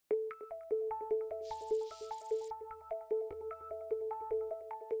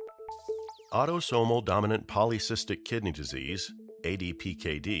Autosomal dominant polycystic kidney disease,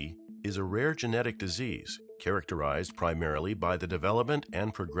 ADPKD, is a rare genetic disease characterized primarily by the development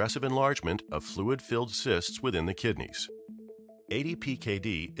and progressive enlargement of fluid-filled cysts within the kidneys.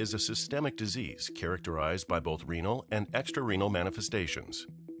 ADPKD is a systemic disease characterized by both renal and extrarenal manifestations.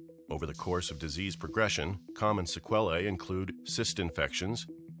 Over the course of disease progression, common sequelae include cyst infections,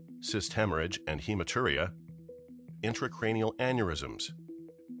 cyst hemorrhage and hematuria, intracranial aneurysms,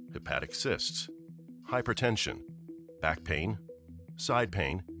 hepatic cysts, hypertension, back pain, side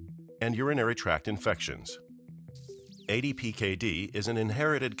pain, and urinary tract infections. ADPKD is an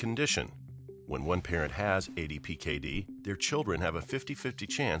inherited condition. When one parent has ADPKD, their children have a 50-50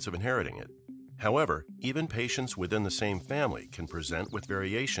 chance of inheriting it. However, even patients within the same family can present with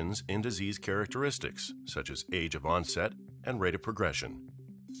variations in disease characteristics, such as age of onset and rate of progression.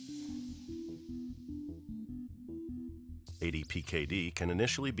 ADPKD can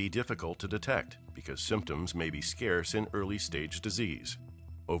initially be difficult to detect because symptoms may be scarce in early-stage disease.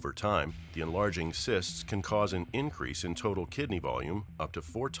 Over time, the enlarging cysts can cause an increase in total kidney volume up to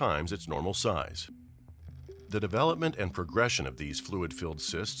 4 times its normal size. The development and progression of these fluid-filled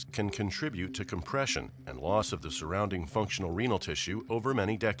cysts can contribute to compression and loss of the surrounding functional renal tissue over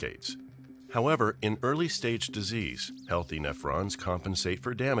many decades. However, in early-stage disease, healthy nephrons compensate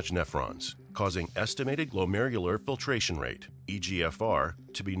for damaged nephrons, causing estimated glomerular filtration rate, eGFR,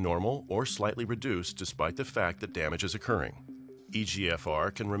 to be normal or slightly reduced despite the fact that damage is occurring.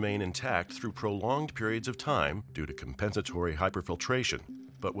 eGFR can remain intact through prolonged periods of time due to compensatory hyperfiltration,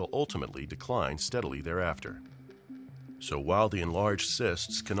 but will ultimately decline steadily thereafter. So while the enlarged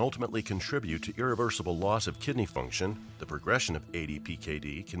cysts can ultimately contribute to irreversible loss of kidney function, the progression of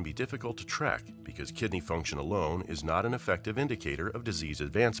ADPKD can be difficult to track because kidney function alone is not an effective indicator of disease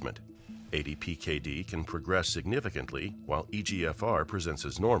advancement. ADPKD can progress significantly while eGFR presents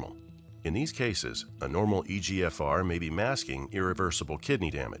as normal. In these cases, a normal eGFR may be masking irreversible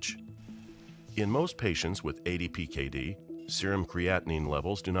kidney damage. In most patients with ADPKD, serum creatinine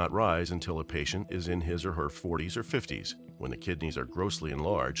levels do not rise until a patient is in his or her 40s or 50s, when the kidneys are grossly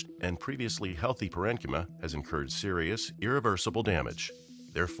enlarged and previously healthy parenchyma has incurred serious, irreversible damage.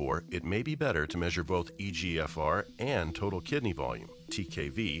 Therefore, it may be better to measure both eGFR and total kidney volume,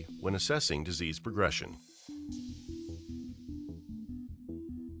 TKV, when assessing disease progression.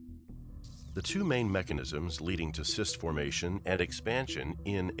 The two main mechanisms leading to cyst formation and expansion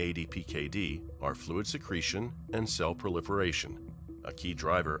in ADPKD are fluid secretion and cell proliferation. A key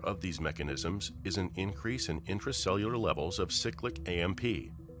driver of these mechanisms is an increase in intracellular levels of cyclic AMP.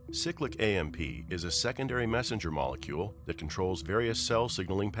 Cyclic AMP is a secondary messenger molecule that controls various cell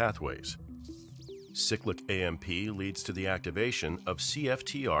signaling pathways. Cyclic AMP leads to the activation of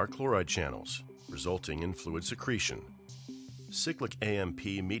CFTR chloride channels, resulting in fluid secretion. Cyclic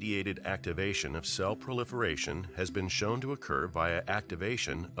AMP-mediated activation of cell proliferation has been shown to occur via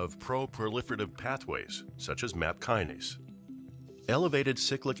activation of pro-proliferative pathways, such as MAP kinase. Elevated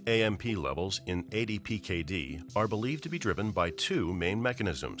cyclic AMP levels in ADPKD are believed to be driven by two main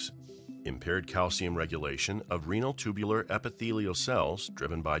mechanisms: impaired calcium regulation of renal tubular epithelial cells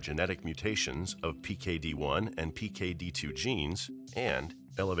driven by genetic mutations of PKD1 and PKD2 genes, and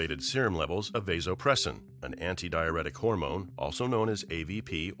elevated serum levels of vasopressin, an antidiuretic hormone, also known as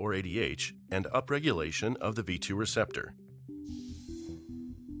AVP or ADH, and upregulation of the V2 receptor.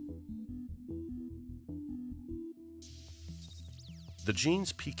 The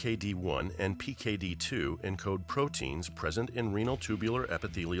genes PKD1 and PKD2 encode proteins present in renal tubular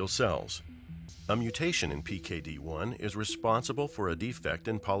epithelial cells. A mutation in PKD1 is responsible for a defect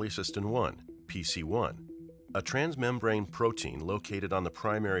in polycystin 1, PC1, a transmembrane protein located on the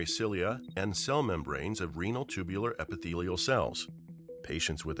primary cilia and cell membranes of renal tubular epithelial cells.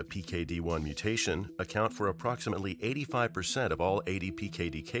 Patients with a PKD1 mutation account for approximately 85% of all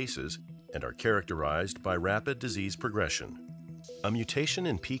ADPKD cases and are characterized by rapid disease progression. A mutation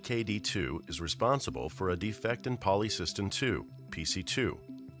in PKD2 is responsible for a defect in polycystin 2, PC2,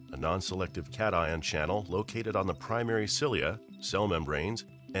 a non-selective cation channel located on the primary cilia, cell membranes,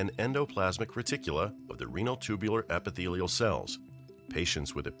 and endoplasmic reticula of the renal tubular epithelial cells.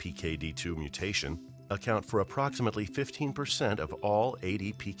 Patients with a PKD2 mutation account for approximately 15% of all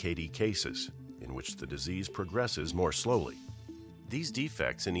ADPKD cases, in which the disease progresses more slowly. These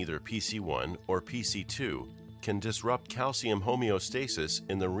defects in either PC1 or PC2 can disrupt calcium homeostasis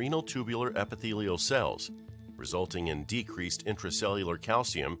in the renal tubular epithelial cells, resulting in decreased intracellular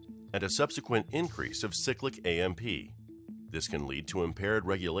calcium and a subsequent increase of cyclic AMP. This can lead to impaired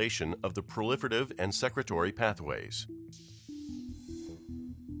regulation of the proliferative and secretory pathways.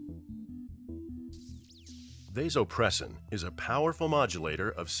 Vasopressin is a powerful modulator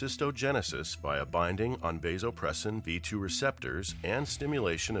of cystogenesis via binding on vasopressin V2 receptors and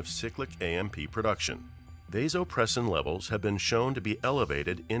stimulation of cyclic AMP production. Vasopressin levels have been shown to be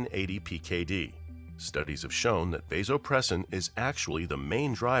elevated in ADPKD. Studies have shown that vasopressin is actually the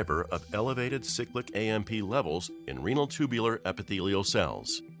main driver of elevated cyclic AMP levels in renal tubular epithelial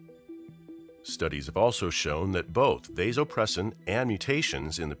cells. Studies have also shown that both vasopressin and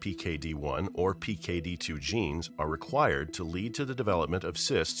mutations in the PKD1 or PKD2 genes are required to lead to the development of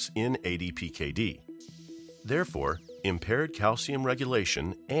cysts in ADPKD. Therefore, impaired calcium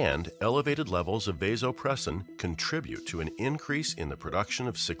regulation and elevated levels of vasopressin contribute to an increase in the production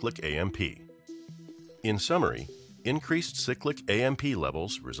of cyclic AMP. In summary, increased cyclic AMP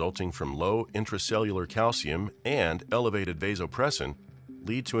levels resulting from low intracellular calcium and elevated vasopressin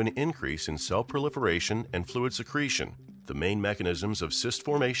lead to an increase in cell proliferation and fluid secretion, the main mechanisms of cyst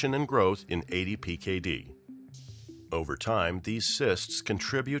formation and growth in ADPKD. Over time, these cysts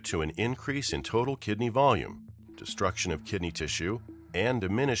contribute to an increase in total kidney volume, destruction of kidney tissue, and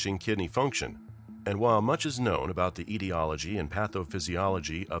diminishing kidney function. And while much is known about the etiology and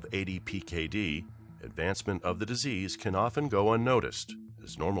pathophysiology of ADPKD, advancement of the disease can often go unnoticed,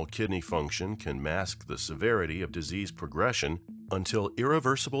 as normal kidney function can mask the severity of disease progression until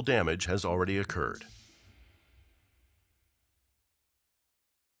irreversible damage has already occurred.